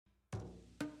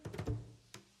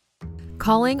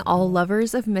Calling all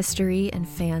lovers of mystery and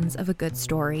fans of a good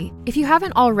story. If you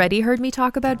haven't already heard me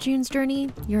talk about June's Journey,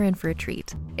 you're in for a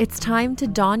treat. It's time to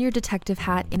don your detective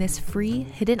hat in this free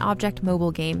hidden object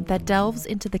mobile game that delves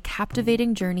into the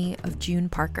captivating journey of June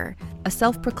Parker, a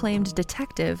self-proclaimed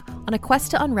detective on a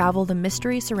quest to unravel the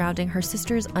mystery surrounding her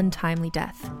sister's untimely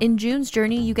death. In June's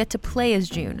Journey, you get to play as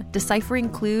June, deciphering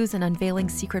clues and unveiling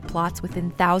secret plots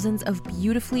within thousands of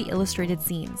beautifully illustrated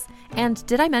scenes. And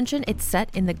did I mention it's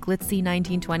set in the glitzy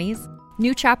 1920s?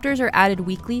 New chapters are added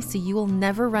weekly, so you will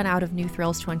never run out of new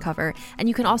thrills to uncover, and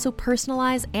you can also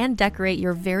personalize and decorate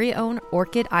your very own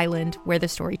Orchid Island where the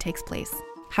story takes place.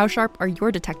 How sharp are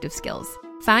your detective skills?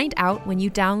 Find out when you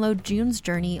download June's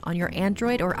Journey on your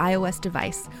Android or iOS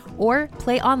device, or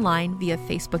play online via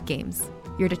Facebook Games.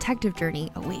 Your detective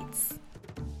journey awaits.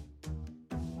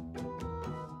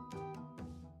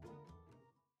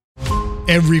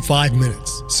 Every 5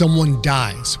 minutes, someone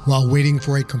dies while waiting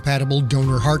for a compatible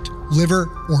donor heart, liver,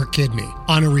 or kidney.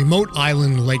 On a remote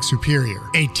island in Lake Superior,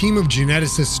 a team of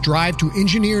geneticists strive to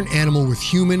engineer an animal with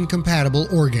human-compatible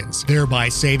organs, thereby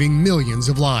saving millions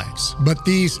of lives. But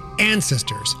these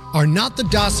ancestors are not the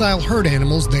docile herd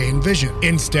animals they envision.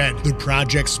 Instead, the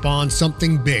project spawns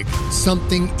something big,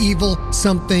 something evil,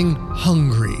 something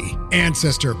hungry.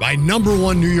 Ancestor by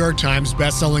 #1 New York Times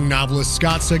bestselling novelist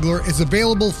Scott Sigler is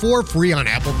available for free on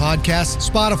Apple Podcasts,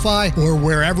 Spotify, or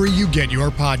wherever you get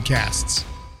your podcasts.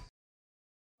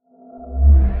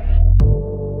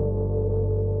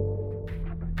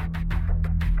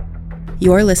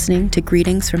 You're listening to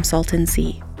Greetings from Salton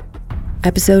Sea,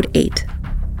 Episode 8,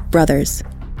 Brothers.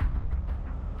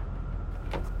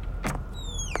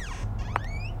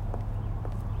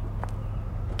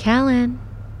 Callan,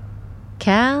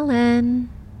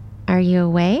 are you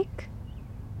awake?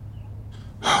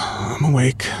 I'm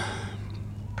awake.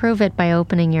 Prove it by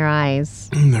opening your eyes.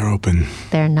 They're open.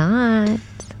 They're not.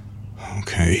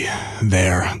 Okay,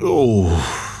 there.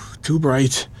 Oh, too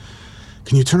bright.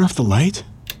 Can you turn off the light?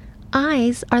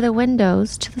 Eyes are the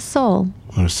windows to the soul.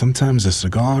 Or sometimes a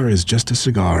cigar is just a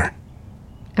cigar.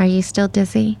 Are you still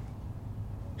dizzy?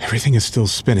 Everything is still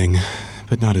spinning,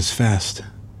 but not as fast.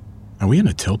 Are we in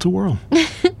a tilt-a-whirl?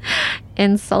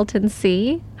 In Salton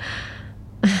Sea?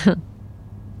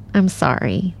 I'm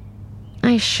sorry.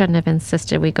 I shouldn't have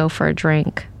insisted we go for a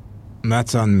drink.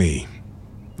 That's on me.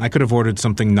 I could have ordered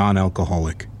something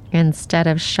non-alcoholic. Instead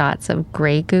of shots of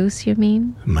Grey Goose, you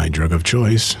mean? My drug of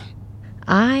choice.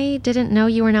 I didn't know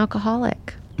you were an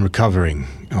alcoholic. Recovering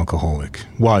alcoholic.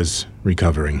 Was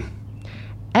recovering.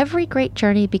 Every great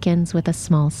journey begins with a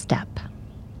small step.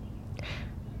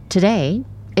 Today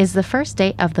is the first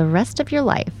day of the rest of your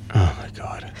life. Oh my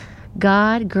God.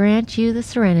 God grant you the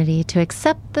serenity to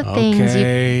accept the things you...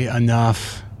 Okay,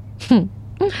 enough.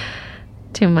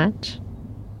 Too much?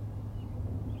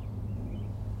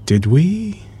 Did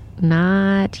we?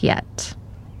 Not yet.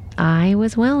 I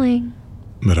was willing.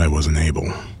 But I wasn't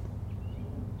able.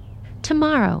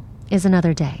 Tomorrow is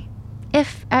another day.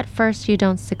 If at first you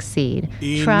don't succeed,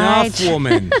 Enough,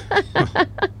 woman.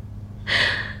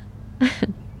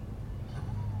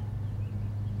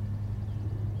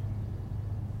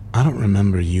 I don't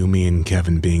remember Yumi and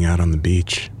Kevin being out on the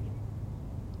beach.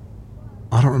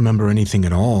 I don't remember anything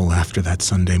at all after that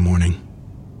Sunday morning.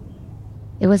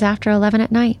 It was after 11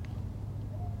 at night.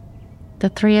 The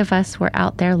three of us were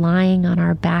out there lying on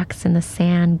our backs in the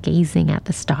sand, gazing at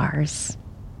the stars.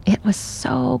 It was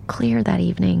so clear that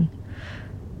evening.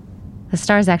 The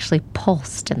stars actually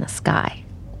pulsed in the sky.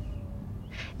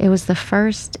 It was the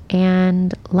first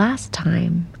and last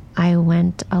time I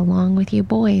went along with you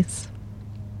boys.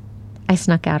 I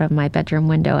snuck out of my bedroom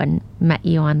window and met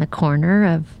you on the corner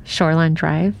of Shoreline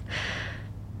Drive.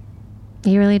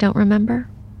 You really don't remember?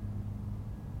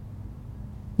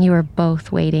 You were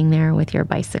both waiting there with your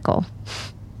bicycle.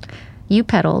 You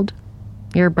pedaled.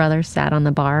 Your brother sat on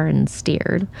the bar and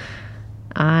steered.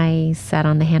 I sat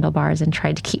on the handlebars and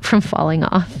tried to keep from falling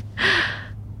off.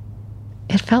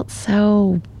 It felt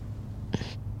so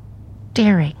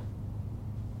daring.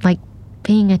 Like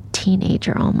being a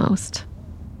teenager almost.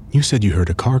 You said you heard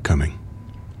a car coming.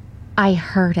 I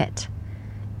heard it.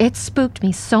 It spooked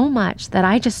me so much that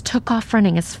I just took off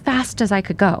running as fast as I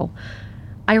could go.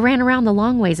 I ran around the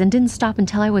long ways and didn't stop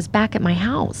until I was back at my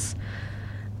house.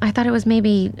 I thought it was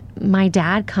maybe my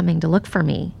dad coming to look for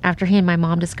me after he and my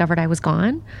mom discovered I was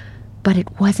gone, but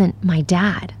it wasn't my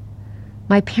dad.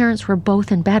 My parents were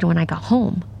both in bed when I got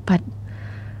home, but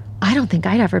I don't think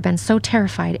I'd ever been so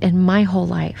terrified in my whole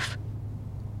life.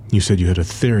 You said you had a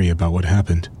theory about what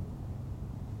happened.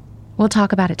 We'll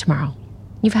talk about it tomorrow.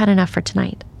 You've had enough for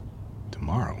tonight.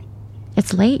 Tomorrow?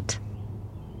 It's late.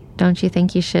 Don't you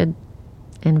think you should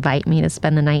invite me to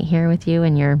spend the night here with you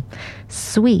in your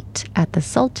suite at the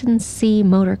Salton Sea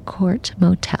Motor Court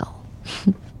Motel.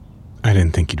 I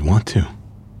didn't think you'd want to.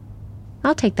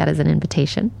 I'll take that as an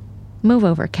invitation. Move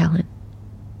over, Kellen.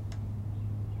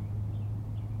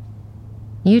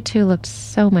 You two looked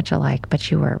so much alike,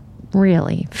 but you were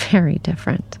really very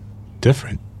different.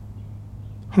 Different?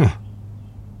 Huh.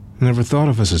 Never thought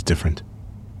of us as different.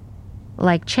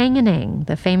 Like Chang and Eng,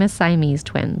 the famous Siamese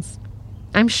twins.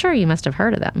 I'm sure you must have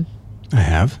heard of them. I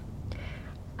have.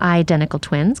 Identical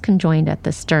twins conjoined at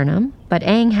the sternum, but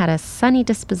Eng had a sunny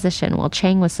disposition while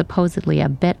Chang was supposedly a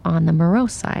bit on the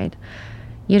morose side.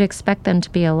 You'd expect them to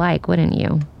be alike, wouldn't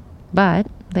you? But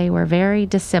they were very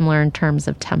dissimilar in terms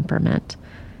of temperament.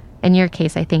 In your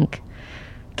case, I think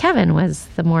Kevin was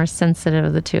the more sensitive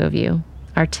of the two of you.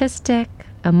 Artistic,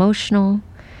 emotional,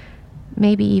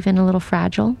 maybe even a little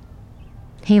fragile.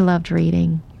 He loved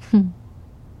reading.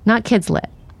 Not kids lit,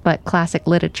 but classic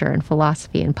literature and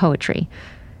philosophy and poetry.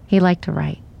 He liked to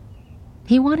write.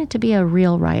 He wanted to be a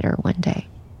real writer one day.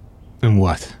 And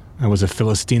what? I was a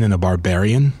Philistine and a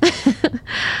barbarian?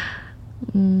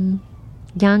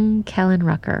 Young Kellen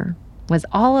Rucker was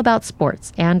all about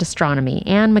sports and astronomy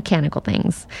and mechanical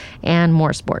things and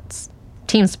more sports.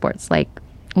 Team sports like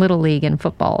Little League and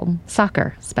football,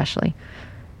 soccer especially.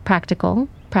 Practical,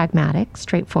 pragmatic,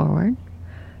 straightforward.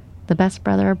 The best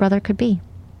brother a brother could be.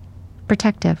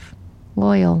 Protective,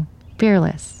 loyal,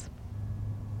 fearless.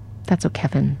 That's what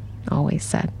Kevin always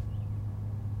said.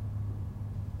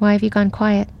 Why have you gone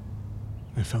quiet?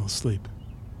 I fell asleep.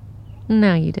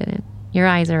 No, you didn't. Your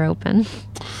eyes are open.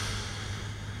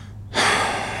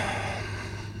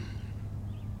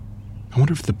 I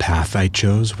wonder if the path I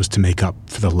chose was to make up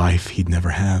for the life he'd never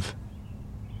have.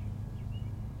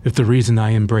 If the reason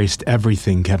I embraced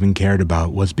everything Kevin cared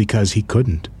about was because he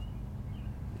couldn't.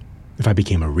 If I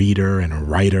became a reader and a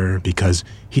writer because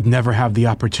he'd never have the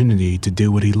opportunity to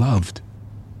do what he loved.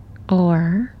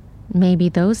 Or maybe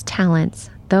those talents,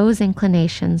 those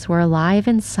inclinations were alive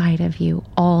inside of you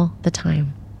all the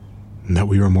time. And that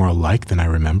we were more alike than I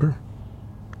remember?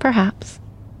 Perhaps.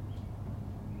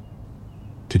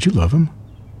 Did you love him?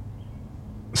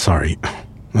 Sorry,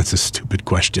 that's a stupid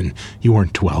question. You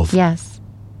weren't 12. Yes,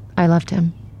 I loved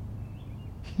him.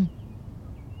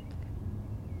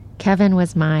 Kevin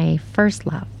was my first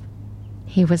love.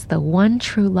 He was the one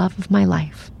true love of my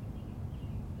life.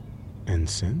 And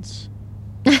since?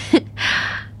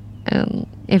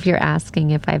 If you're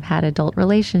asking if I've had adult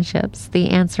relationships, the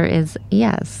answer is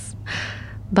yes.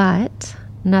 But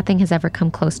nothing has ever come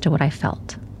close to what I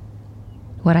felt.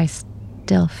 What I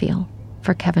still feel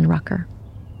for Kevin Rucker.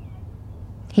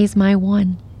 He's my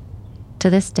one. To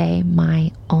this day,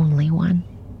 my only one.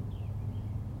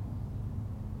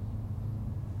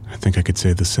 I think I could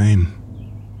say the same.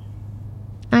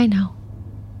 I know.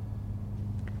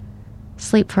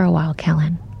 Sleep for a while,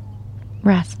 Kellen.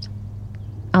 Rest.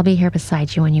 I'll be here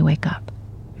beside you when you wake up.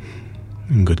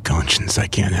 In good conscience, I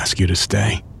can't ask you to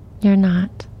stay. You're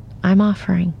not. I'm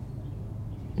offering.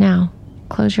 Now,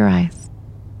 close your eyes.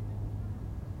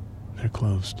 They're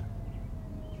closed.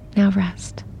 Now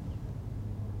rest.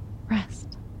 Rest.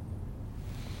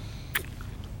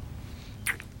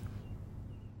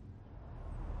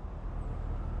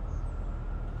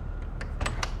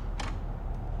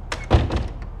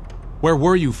 Where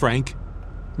were you, Frank?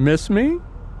 Miss me?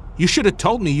 You should have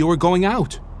told me you were going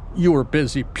out. You were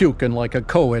busy puking like a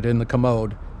coed in the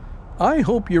commode. I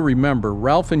hope you remember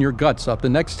ralphing your guts up the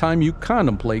next time you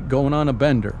contemplate going on a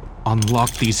bender.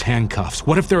 Unlock these handcuffs.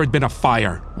 What if there had been a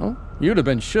fire? Well, you'd have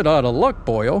been shit out of luck,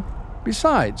 boyo.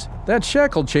 Besides, that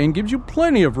shackle chain gives you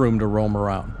plenty of room to roam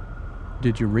around.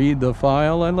 Did you read the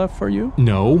file I left for you?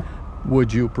 No.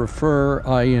 Would you prefer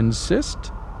I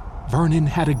insist? Vernon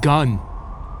had a gun.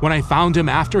 When I found him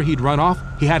after he'd run off,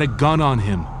 he had a gun on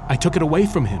him. I took it away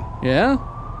from him. Yeah?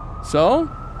 So?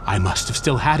 I must have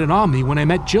still had it on me when I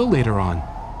met Jill later on.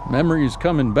 Memory's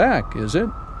coming back, is it?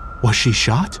 Was she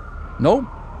shot? Nope.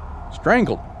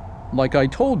 Strangled. Like I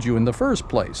told you in the first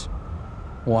place.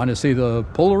 Want to see the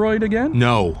Polaroid again?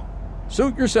 No.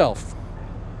 Suit yourself.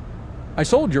 I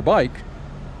sold your bike.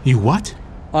 You what?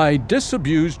 I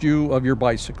disabused you of your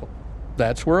bicycle.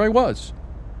 That's where I was.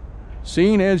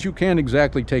 Seeing as you can't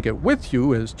exactly take it with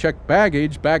you as checked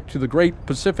baggage back to the great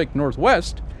Pacific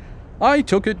Northwest, I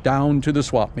took it down to the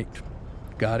swap meet.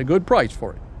 Got a good price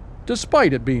for it,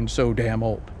 despite it being so damn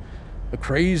old. A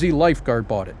crazy lifeguard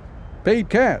bought it. Paid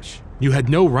cash. You had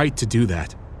no right to do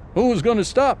that. Who was going to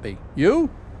stop me?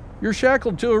 You? You're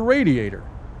shackled to a radiator.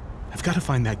 I've got to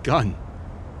find that gun.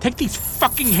 Take these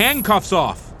fucking handcuffs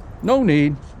off. No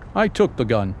need. I took the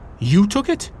gun. You took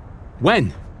it?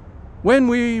 When? When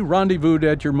we rendezvoused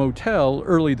at your motel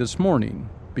early this morning,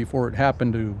 before it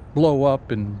happened to blow up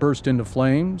and burst into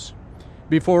flames,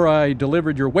 before I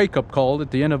delivered your wake-up call at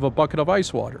the end of a bucket of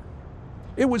ice water.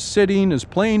 It was sitting as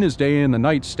plain as day in the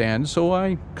nightstand, so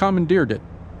I commandeered it,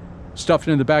 stuffed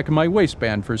it in the back of my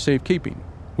waistband for safekeeping.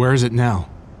 Where is it now?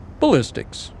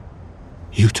 Ballistics.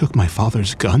 You took my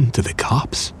father's gun to the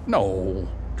cops? No,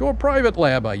 to a private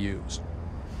lab I used.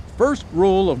 First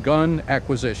rule of gun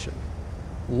acquisition.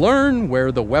 Learn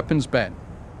where the weapon's been,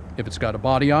 if it's got a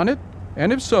body on it,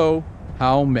 and if so,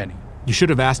 how many. You should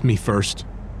have asked me first.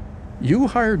 You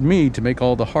hired me to make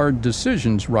all the hard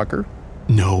decisions, Rucker.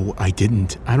 No, I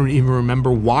didn't. I don't even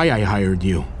remember why I hired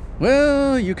you.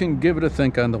 Well, you can give it a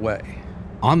think on the way.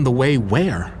 On the way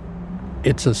where?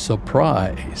 It's a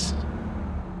surprise.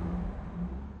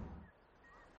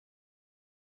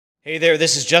 Hey there,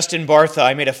 this is Justin Bartha.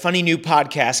 I made a funny new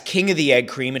podcast, King of the Egg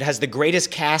Cream. It has the greatest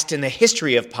cast in the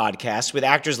history of podcasts with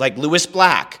actors like Louis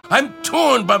Black. I'm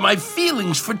torn by my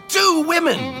feelings for two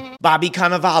women. Bobby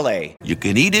Cannavale. You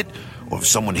can eat it, or if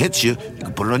someone hits you, you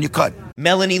can put it on your cut.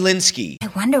 Melanie Linsky. I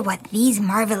wonder what these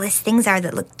marvelous things are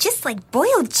that look just like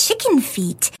boiled chicken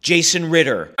feet. Jason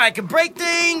Ritter. I can break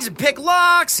things and pick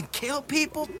locks and kill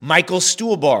people. Michael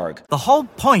Stuhlbarg. The whole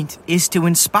point is to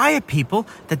inspire people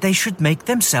that they should make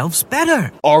themselves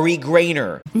better. Ari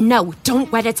Grainer. No,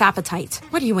 don't whet its appetite.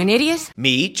 What are you, an idiot?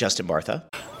 Me, Justin Bartha.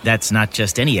 That's not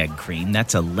just any egg cream,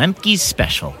 that's a Lemke's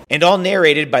special. And all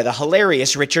narrated by the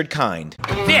hilarious Richard Kind.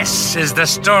 This is the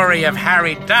story of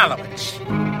Harry Dalowitz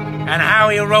and how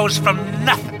he rose from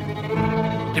nothing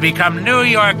to become New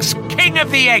York's King of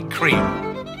the Egg Cream.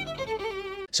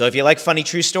 So if you like funny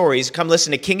true stories, come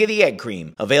listen to King of the Egg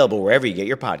Cream, available wherever you get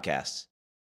your podcasts.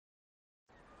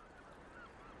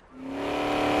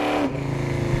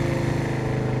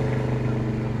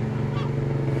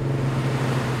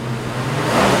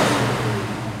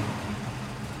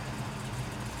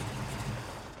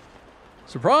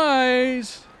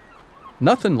 Surprise!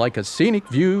 Nothing like a scenic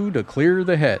view to clear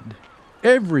the head.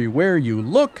 Everywhere you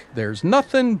look, there's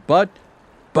nothing but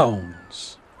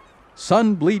bones.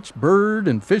 Sun-bleached bird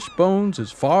and fish bones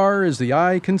as far as the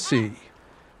eye can see.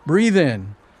 Breathe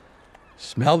in.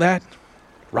 Smell that?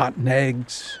 Rotten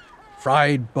eggs,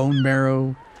 fried bone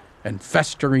marrow, and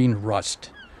festering rust.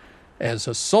 As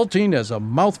assaulting as a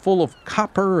mouthful of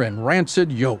copper and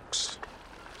rancid yolks.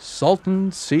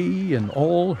 Salton Sea in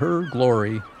all her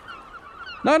glory.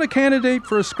 Not a candidate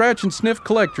for a scratch-and-sniff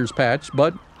collector's patch,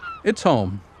 but it's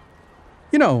home.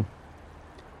 You know,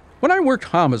 when I worked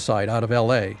homicide out of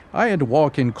L.A., I had to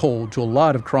walk in cold to a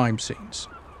lot of crime scenes.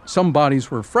 Some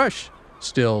bodies were fresh,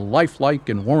 still lifelike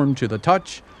and warm to the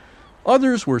touch.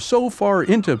 Others were so far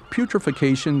into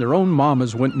putrefaction their own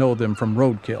mamas wouldn't know them from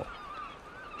roadkill.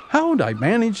 How'd I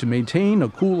manage to maintain a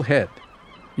cool head?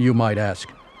 You might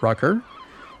ask, Rucker.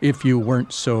 If you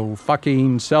weren't so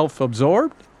fucking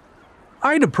self-absorbed,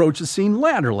 I'd approach the scene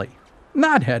laterally,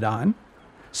 not head-on,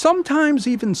 sometimes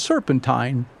even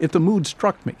serpentine if the mood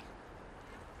struck me.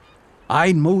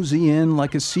 I'd mosey in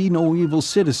like a see-no-evil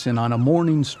citizen on a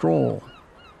morning stroll,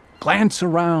 glance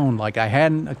around like I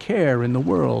hadn't a care in the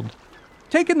world,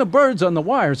 taking the birds on the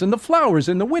wires and the flowers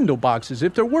in the window boxes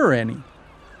if there were any,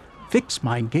 fix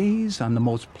my gaze on the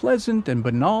most pleasant and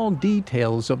banal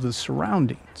details of the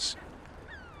surroundings,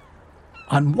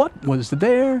 on what was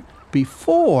there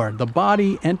before the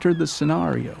body entered the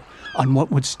scenario, on what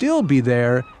would still be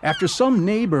there after some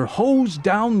neighbor hosed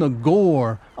down the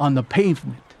gore on the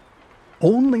pavement.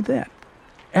 Only then,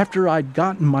 after I'd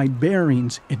gotten my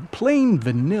bearings in plain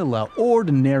vanilla,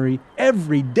 ordinary,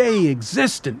 everyday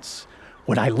existence,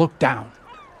 would I look down.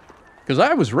 'Cause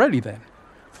I was ready then,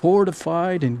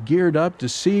 fortified and geared up to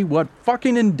see what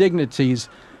fucking indignities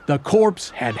the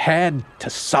corpse had to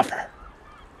suffer.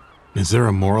 Is there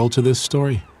a moral to this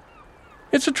story?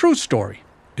 It's a true story.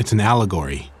 It's an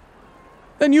allegory.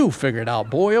 Then you figure it out,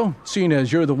 Boyle, seeing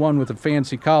as you're the one with a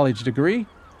fancy college degree.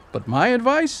 But my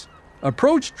advice?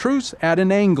 Approach truths at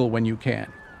an angle when you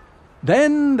can.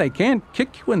 Then they can't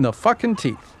kick you in the fucking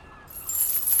teeth.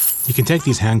 You can take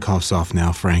these handcuffs off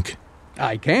now, Frank.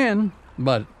 I can,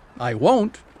 but I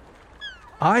won't.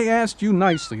 I asked you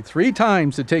nicely 3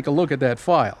 times to take a look at that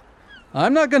file.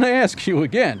 I'm not going to ask you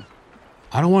again.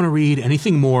 I don't want to read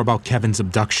anything more about Kevin's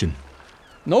abduction.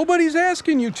 Nobody's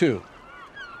asking you to.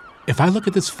 If I look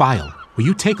at this file, will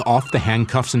you take off the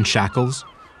handcuffs and shackles?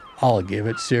 I'll give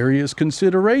it serious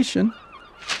consideration.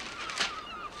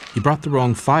 You brought the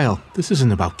wrong file. This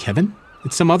isn't about Kevin.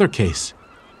 It's some other case.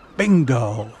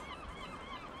 Bingo.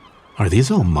 Are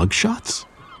these all mugshots?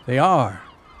 They are.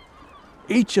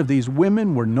 Each of these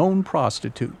women were known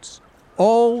prostitutes.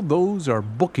 All those are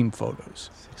booking photos.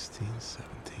 16,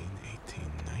 17, 18,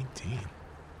 19.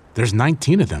 There's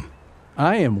 19 of them.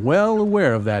 I am well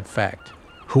aware of that fact.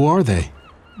 Who are they?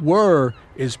 Were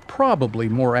is probably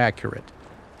more accurate.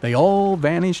 They all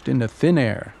vanished into thin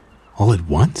air. All at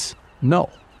once?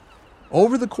 No.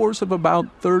 Over the course of about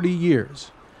 30 years.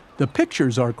 The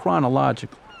pictures are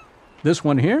chronological. This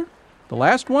one here, the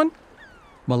last one,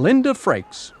 Melinda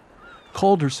Frakes.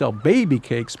 Called herself Baby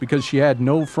Cakes because she had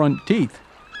no front teeth.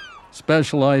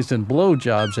 Specialized in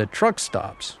blowjobs at truck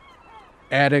stops.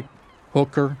 Addict,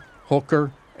 hooker,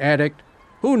 addict.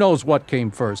 Who knows what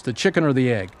came first, the chicken or the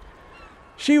egg?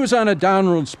 She was on a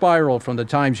downward spiral from the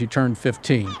time she turned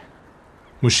 15.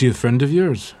 Was she a friend of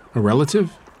yours? A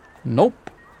relative? Nope.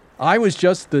 I was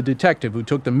just the detective who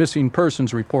took the missing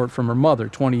persons report from her mother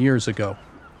 20 years ago.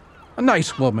 A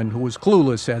nice woman who was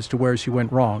clueless as to where she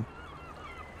went wrong.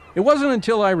 It wasn't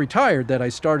until I retired that I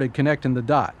started connecting the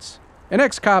dots. An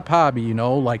ex-cop hobby, you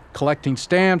know, like collecting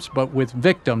stamps but with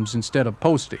victims instead of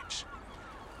postage.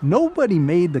 Nobody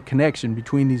made the connection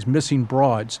between these missing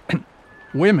broads,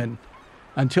 women,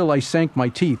 until I sank my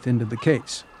teeth into the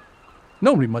case.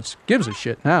 Nobody much gives a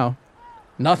shit now.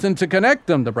 Nothing to connect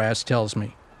them, the brass tells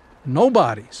me. No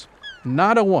bodies.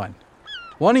 Not a one.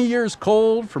 20 years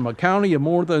cold from a county of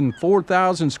more than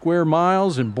 4,000 square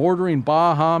miles and bordering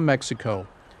Baja, Mexico.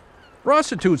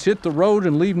 Prostitutes hit the road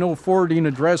and leave no forwarding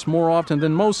address more often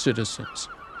than most citizens.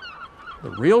 The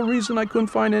real reason I couldn't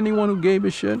find anyone who gave a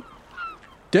shit?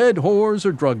 Dead whores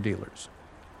or drug dealers.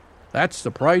 That's the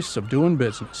price of doing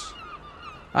business.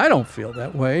 I don't feel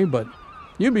that way, but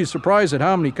you'd be surprised at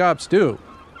how many cops do.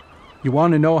 You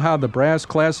want to know how the brass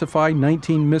classify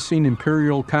 19 missing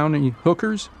Imperial County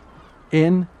hookers?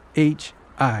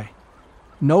 NHI.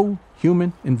 No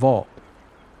human involved.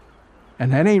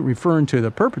 And that ain't referring to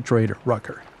the perpetrator,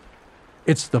 Rucker.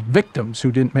 It's the victims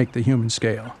who didn't make the human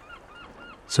scale.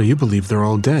 So you believe they're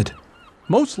all dead?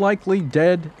 Most likely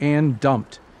dead and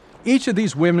dumped. Each of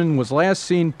these women was last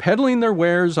seen peddling their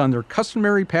wares on their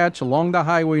customary patch along the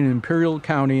highway in Imperial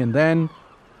County and then...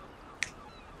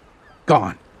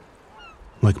 gone.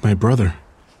 Like my brother?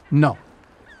 No.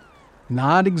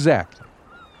 Not exactly.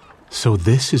 So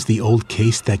this is the old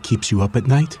case that keeps you up at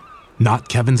night? Not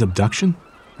Kevin's abduction?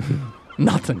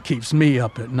 Nothing keeps me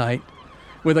up at night.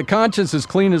 With a conscience as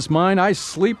clean as mine, I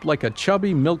sleep like a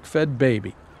chubby, milk-fed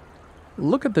baby.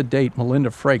 Look at the date Melinda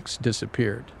Frakes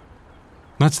disappeared.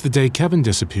 That's the day Kevin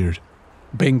disappeared.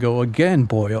 Bingo again,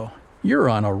 boyo. You're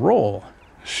on a roll.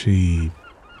 She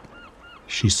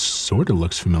sort of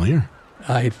looks familiar.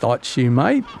 I thought she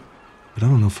might. But I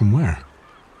don't know from where.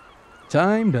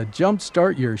 Time to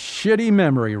jumpstart your shitty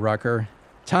memory, Rucker.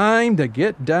 Time to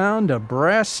get down to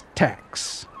brass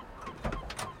tacks.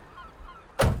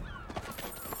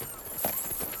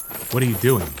 What are you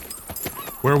doing?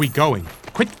 Where are we going?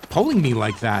 Quit pulling me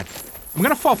like that. I'm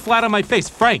gonna fall flat on my face.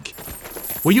 Frank,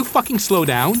 will you fucking slow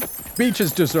down? Beach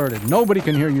is deserted. Nobody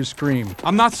can hear you scream.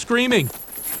 I'm not screaming.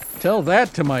 Tell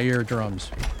that to my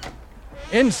eardrums.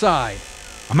 Inside.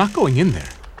 I'm not going in there.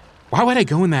 Why would I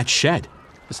go in that shed?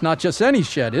 It's not just any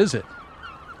shed, is it?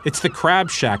 It's the Crab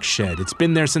Shack shed. It's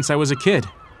been there since I was a kid.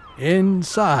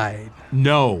 Inside.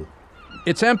 No.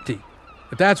 It's empty,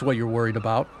 if that's what you're worried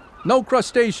about. No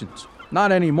crustaceans.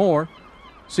 Not anymore.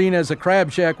 Seeing as the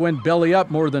Crab Shack went belly up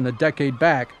more than a decade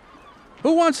back.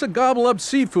 Who wants to gobble up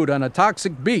seafood on a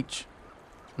toxic beach?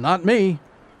 Not me.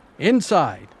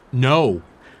 Inside. No.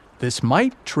 This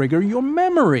might trigger your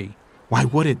memory. Why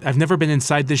would it? I've never been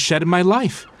inside this shed in my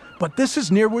life. But this is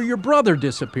near where your brother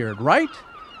disappeared, right?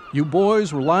 You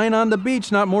boys were lying on the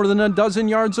beach not more than a dozen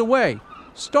yards away.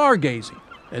 Stargazing,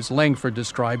 as Langford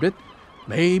described it.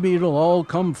 Maybe it'll all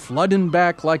come flooding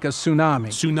back like a tsunami.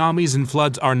 Tsunamis and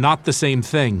floods are not the same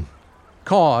thing.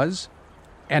 Cause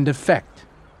and effect.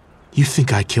 You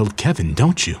think I killed Kevin,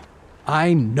 don't you?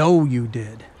 I know you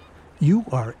did. You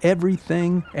are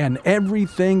everything, and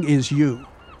everything is you.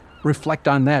 Reflect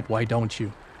on that, why don't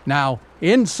you? Now,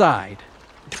 inside.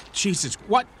 Jesus,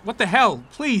 what the hell?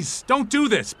 Please, don't do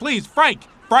this. Please, Frank!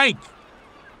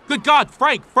 Good God,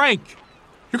 Frank!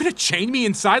 You're gonna chain me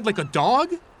inside like a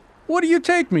dog? What do you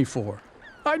take me for?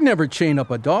 I'd never chain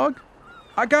up a dog.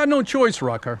 I got no choice,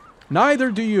 Rucker.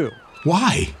 Neither do you.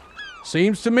 Why?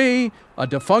 Seems to me a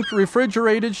defunct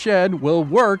refrigerated shed will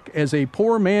work as a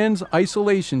poor man's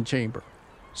isolation chamber.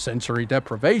 Sensory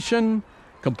deprivation,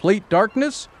 complete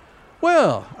darkness.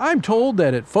 Well, I'm told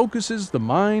that it focuses the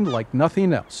mind like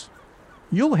nothing else.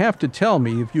 You'll have to tell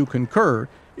me if you concur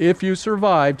if you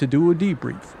survive to do a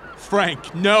debrief.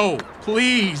 Frank, no.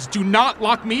 Please, do not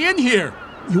lock me in here.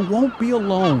 You won't be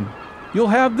alone. You'll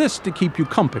have this to keep you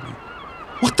company.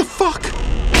 What the fuck?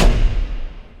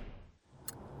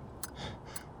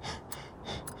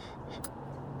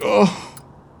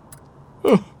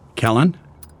 Kellen?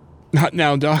 Not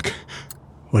now, Doc.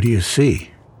 What do you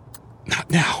see? Not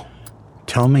now.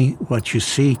 Tell me what you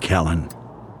see, Kellen.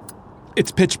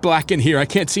 It's pitch black in here. I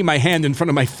can't see my hand in front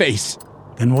of my face.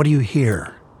 Then what do you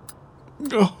hear?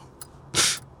 Oh.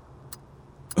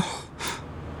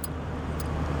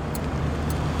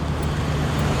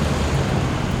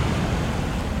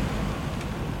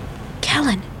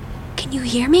 Kellen, can you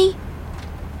hear me?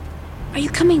 Are you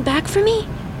coming back for me?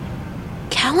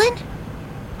 Kellen?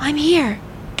 I'm here.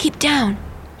 Keep down.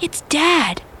 It's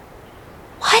Dad.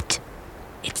 What?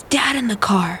 It's Dad in the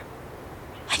car.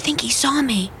 I think he saw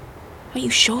me. Are you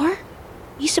sure?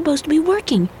 He's supposed to be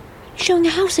working, showing a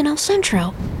house in El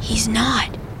Centro. He's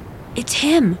not. It's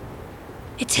him.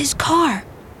 It's his car.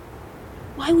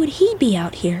 Why would he be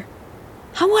out here?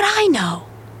 How would I know?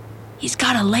 He's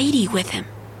got a lady with him.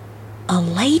 A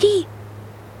lady?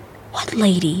 What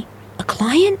lady? A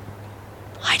client?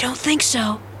 I don't think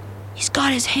so. He's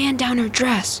got his hand down her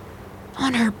dress,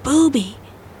 on her boobie.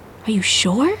 Are you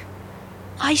sure?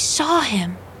 I saw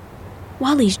him.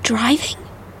 While he's driving?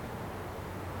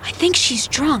 I think she's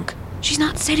drunk. She's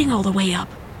not sitting all the way up.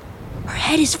 Her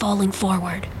head is falling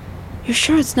forward. You're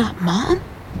sure it's not Mom?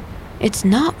 It's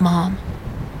not Mom.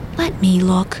 Let me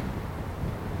look.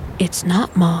 It's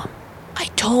not Mom. I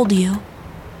told you.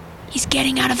 He's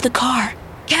getting out of the car.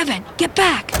 Kevin, get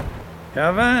back!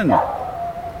 Kevin!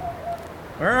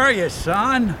 Where are you,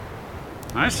 son?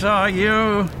 I saw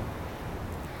you.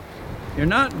 You're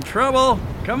not in trouble?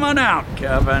 Come on out,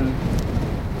 Kevin.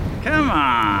 Come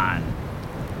on.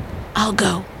 I'll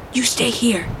go. You stay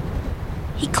here.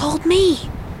 He called me.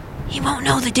 He won't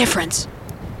know the difference.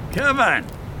 Kevin!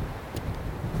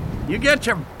 You get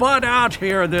your butt out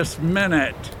here this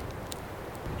minute.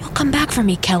 You'll come back for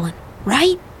me, Kellen,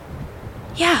 right?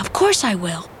 Yeah, of course I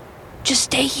will. Just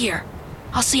stay here.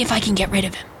 I'll see if I can get rid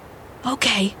of him.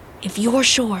 Okay, if you're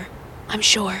sure, I'm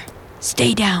sure.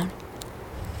 Stay down.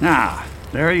 Ah,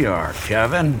 there you are,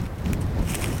 Kevin.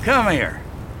 Come here.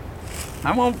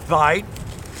 I won't bite.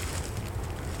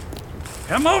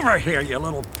 Come over here, you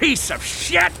little piece of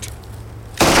shit!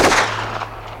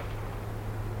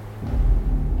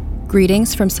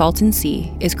 Greetings from Salton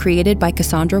Sea is created by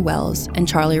Cassandra Wells and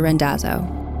Charlie Randazzo.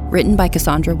 Written by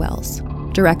Cassandra Wells.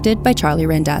 Directed by Charlie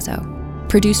Randazzo.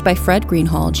 Produced by Fred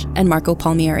Greenhalgh and Marco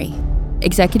Palmieri.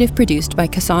 Executive produced by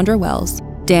Cassandra Wells,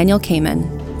 Daniel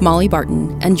Kamen, Molly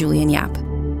Barton, and Julian Yap.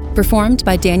 Performed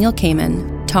by Daniel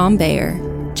Kamen, Tom Bayer,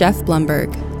 Jeff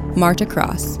Blumberg, Marta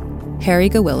Cross, Harry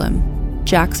Gawillam,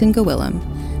 Jackson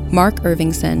Gawillam, Mark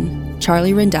Irvingson,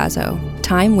 Charlie Randazzo,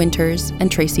 Time Winters,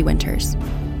 and Tracy Winters.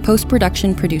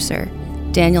 Post-production producer,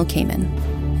 Daniel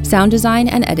Kamen. Sound design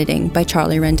and editing by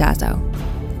Charlie Randazzo.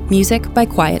 Music by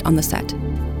Quiet on the Set.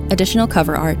 Additional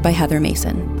cover art by Heather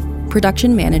Mason.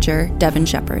 Production manager, Devin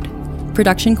Shepard.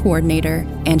 Production coordinator,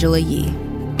 Angela Yee.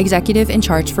 Executive in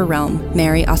charge for Realm,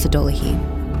 Mary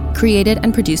Asadolahi. Created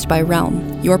and produced by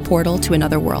Realm, your portal to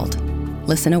another world.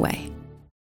 Listen away.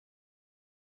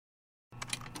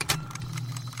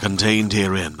 Contained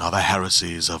herein are the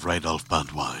heresies of Radolf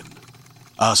Burntwine,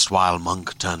 erstwhile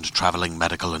monk turned traveling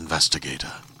medical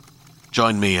investigator.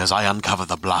 Join me as I uncover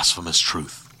the blasphemous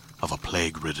truth of a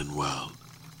plague-ridden world,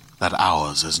 that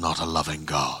ours is not a loving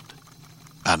God,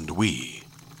 and we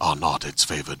are not its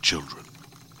favored children.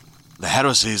 The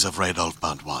Heresies of Radolf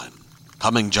Burntwine,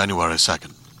 coming January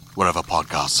 2nd, wherever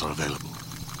podcasts are available.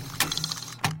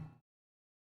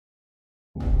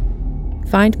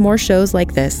 Find more shows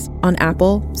like this on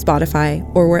Apple, Spotify,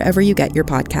 or wherever you get your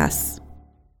podcasts.